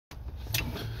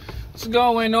What's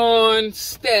going on,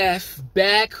 Steph?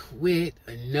 Back with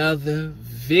another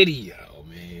video,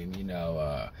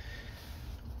 man.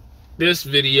 This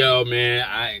video,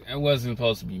 man, it wasn't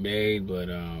supposed to be made, but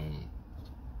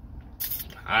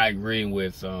I agree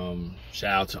with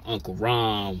shout out to Uncle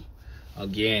Rom.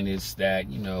 Again, it's that,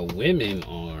 women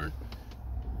are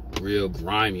real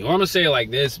grimy. Or I'm gonna say it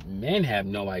like this: men have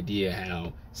no idea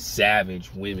how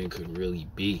savage women could really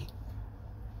be.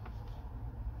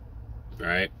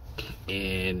 Right?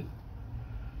 And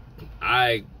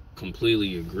I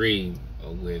completely agree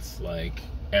with like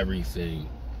everything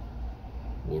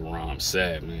what Rom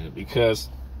said, man, because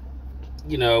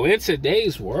in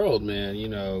today's world, man,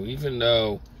 even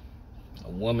though a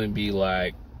woman be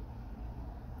like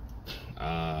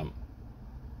I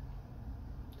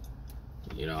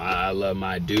love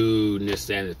my dude and this,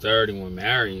 that, and the third, and want to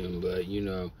marry him, but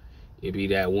it be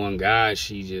that one guy,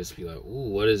 she just be like, ooh,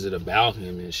 what is it about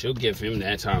him? And she'll give him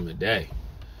that time of day,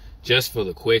 just for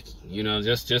the quickie,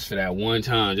 just for that one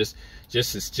time, just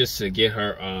to get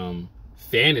her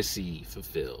fantasy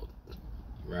fulfilled,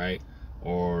 right?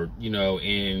 Or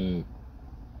in,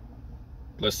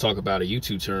 let's talk about a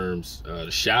YouTube terms, the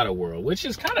shadow world, which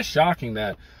is kind of shocking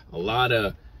that a lot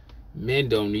of men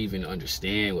don't even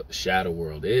understand what the shadow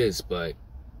world is, but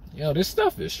this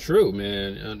stuff is true,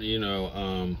 man.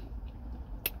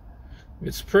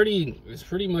 It's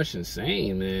pretty much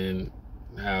insane, man,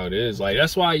 how it is. Like,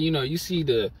 that's why, you see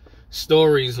the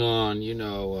stories on,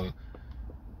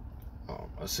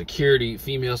 a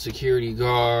female security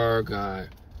guard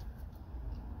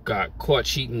got caught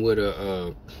cheating with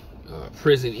a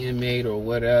prison inmate or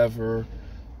whatever.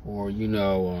 Or,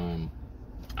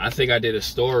 I think I did a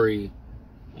story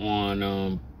on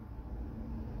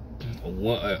a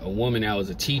woman that was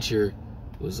a teacher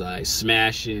was like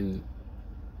smashing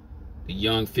the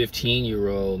young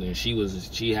 15-year-old, and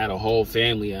she had a whole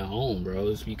family at home, bro.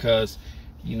 It's because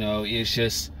it's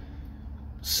just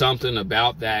something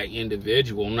about that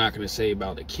individual. I'm not going to say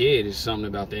about the kid. It's something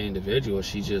about the individual.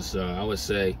 She just I would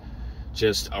say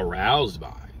just aroused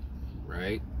by,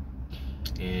 right?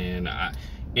 And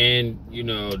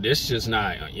this is just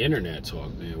not internet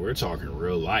talk, man. We're talking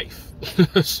real life.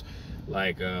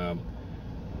 Like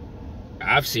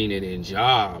I've seen it in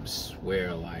jobs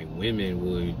where like women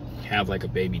would have like a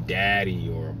baby daddy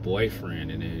or a boyfriend,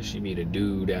 and then she meet a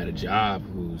dude at a job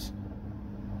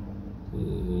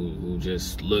who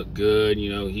just looked good.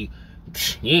 He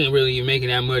ain't really even making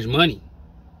that much money.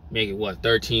 Making what,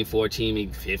 13, 14,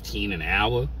 maybe 15 an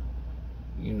hour.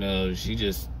 She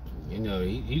just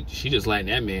she just letting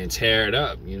that man tear it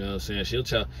up. You know what I'm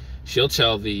saying? She'll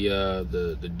tell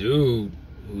the dude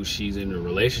who she's in a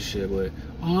relationship with,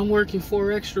 oh, I'm working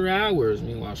 4 extra hours.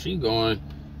 Meanwhile, she going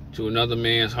to another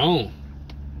man's home.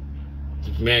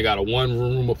 This man got a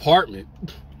 1-room apartment,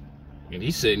 and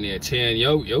he's sitting there tearing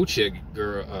yo chick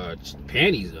girl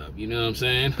panties up. You know what I'm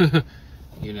saying?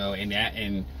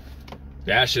 and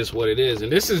that's just what it is.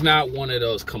 And this is not one of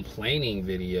those complaining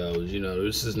videos.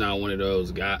 This is not one of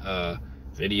those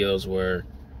videos where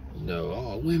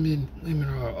oh, women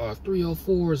are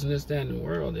 304s and this, that, and the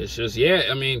world. It's just,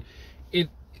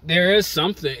 there is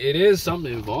something, it is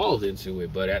something involved into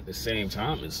it, but at the same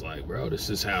time, it's like, bro, this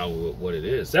is what it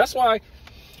is. That's why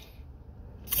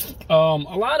a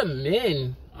lot of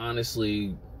men,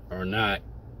 honestly, are not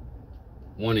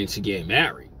wanting to get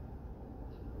married,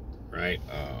 right?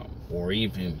 Or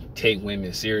even take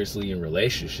women seriously in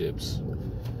relationships,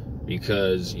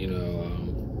 because,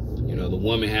 the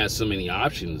woman has so many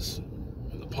options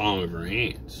in the palm of her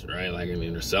hands, right? Like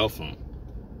in her cell phone,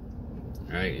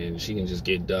 right? And she can just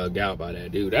get dug out by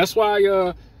that dude. That's why,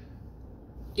 I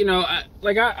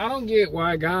don't get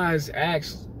why guys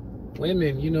ask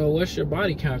women, what's your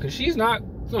body count? Because she's not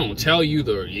going to tell you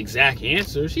the exact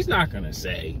answer. She's not going to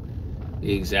say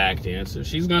the exact answer.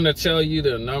 She's going to tell you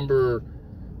the number,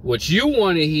 what you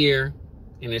want to hear,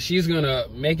 and then she's going to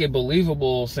make it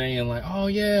believable, saying like, oh,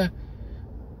 yeah,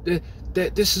 that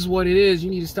this is what it is. You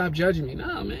need to stop judging me.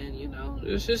 Nah, man,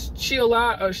 it's just she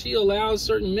allows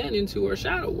certain men into her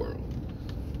shadow world,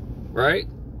 right?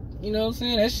 You know what I'm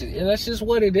saying? That's just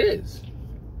what it is,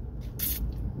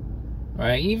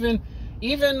 right? Even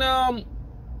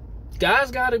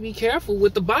guys got to be careful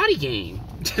with the body game,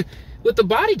 with the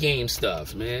body game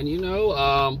stuff, man.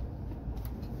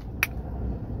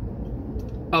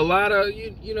 A lot of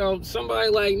somebody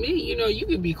like me, you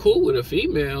could be cool with a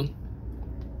female,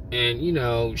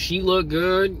 and she look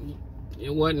good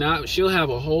and whatnot. She'll have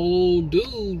a whole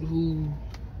dude who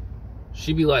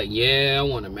she'd be like, yeah, I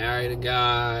want to marry the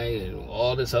guy and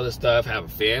all this other stuff, have a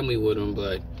family with him.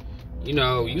 But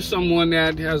you someone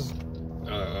that has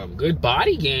a good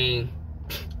body game,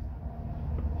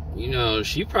 you know,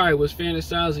 she probably was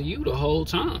fantasizing you the whole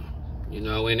time. You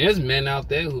know, and there's men out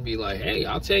there who be like, hey,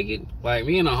 I'll take it. Like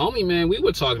me and a homie, man, we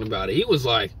were talking about it. He was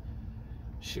like,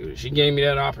 shoot, she gave me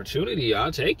that opportunity,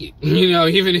 I'll take it. You know,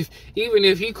 even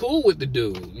if he cool with the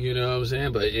dude, you know what I'm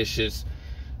saying? But it's just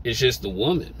the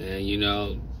woman, man, you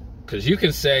know. Because you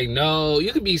can say no,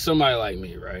 you could be somebody like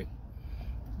me, right?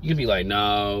 You could be like,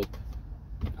 no,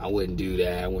 I wouldn't do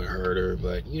that, I wouldn't hurt her.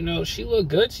 But, you know, she look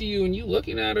good to you and you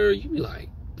looking at her, you be like,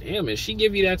 damn, if she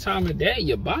give you that time of day,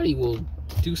 your body will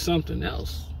do something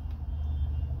else.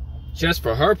 Just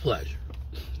for her pleasure.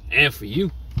 And for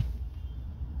you.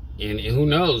 And who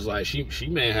knows, like, she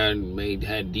may have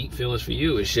had deep feelings for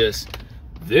you. It's just,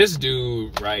 this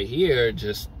dude right here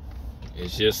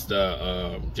is just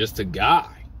a guy.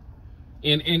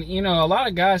 And you know, a lot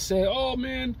of guys say, oh,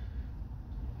 man,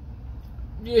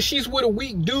 yeah, she's with a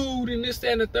weak dude and this,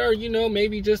 that, and the third. You know,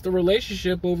 maybe just the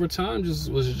relationship over time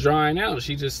just was drying out.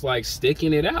 She just, like,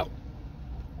 sticking it out.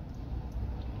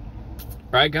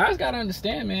 Right? Guys got to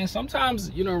understand, man. Sometimes,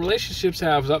 you know, relationships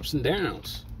have ups and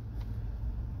downs.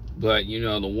 But, you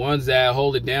know, the ones that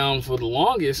hold it down for the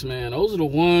longest, man, those are the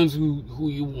ones who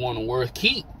you want to worth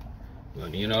keep.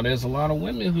 But, you know, there's a lot of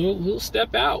women who'll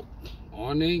step out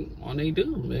on they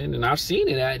dude, man. And I've seen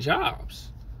it at jobs.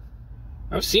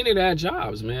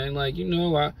 Man. Like, you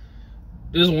know,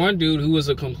 there's one dude who was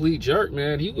a complete jerk,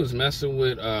 man. He was messing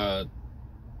with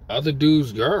other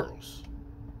dudes' girls.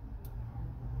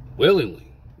 Willingly.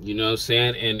 You know what I'm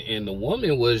saying? And the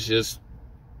woman was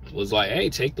like, hey,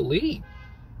 take the lead.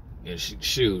 And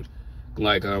shoot,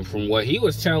 like from what he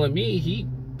was telling me, he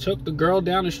took the girl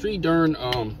down the street during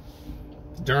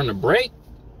the break,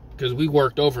 because we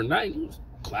worked overnight. He was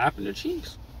clapping her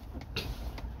cheeks.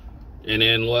 And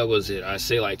then what was it? I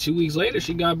say like 2 weeks later,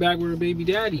 she got back with her baby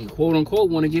daddy, quote unquote,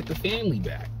 want to get the family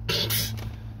back.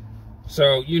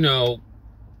 So you know,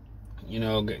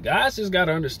 guys just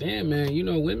gotta understand, man. You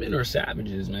know, women are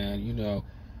savages, man. You know.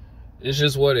 It's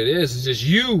just what it is. It's just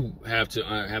you have to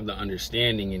have the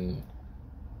understanding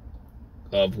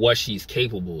of what she's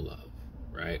capable of,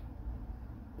 right?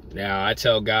 Now, I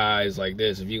tell guys like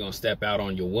this, if you're going to step out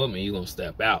on your woman, you're going to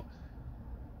step out.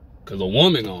 Because a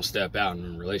woman going to step out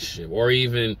in a relationship. Or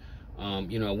even,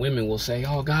 you know, women will say,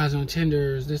 oh, guys on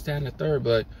Tinder is this, that, and the third.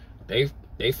 But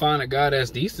they find a guy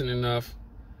that's decent enough.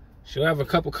 She'll have a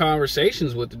couple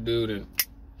conversations with the dude and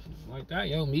like that,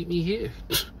 yo, meet me here.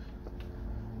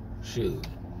 Shoot,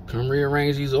 come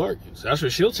rearrange these organs. That's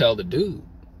what she'll tell the dude,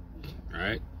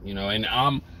 right? You know, and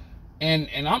I'm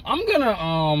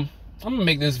gonna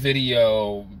make this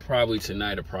video probably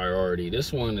tonight a priority.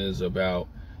 This one is about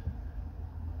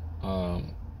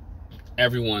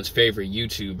everyone's favorite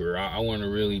YouTuber. I want to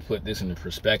really put this in the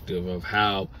perspective of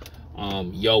how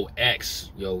your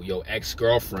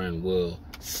ex-girlfriend will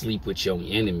sleep with your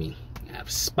enemy,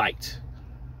 have spite.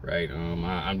 Right,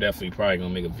 I'm definitely probably gonna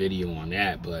make a video on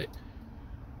that, but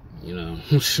you know,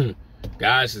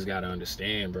 guys just gotta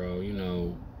understand, bro. You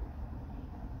know,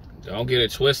 don't get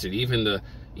it twisted. Even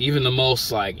the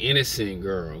most like innocent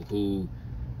girl who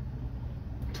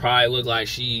probably look like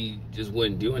she just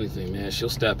wouldn't do anything, man, she'll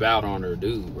step out on her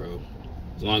dude, bro.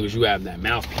 As long as you have that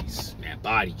mouthpiece, that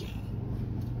body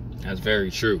game. That's very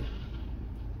true.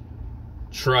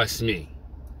 Trust me.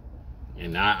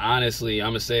 And I honestly, I'm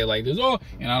gonna say it like this. Oh,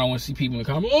 and I don't want to see people in the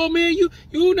comments. Oh man, you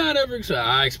not ever.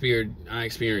 I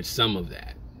experienced some of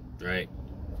that, right?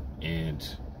 And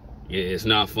it's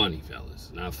not funny,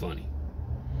 fellas. Not funny.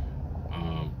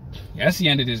 That's the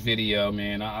end of this video,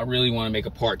 man. I really want to make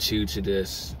a part 2 to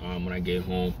this when I get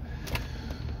home.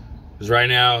 Because right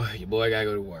now, your boy gotta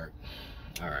go to work.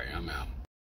 All right, I'm out.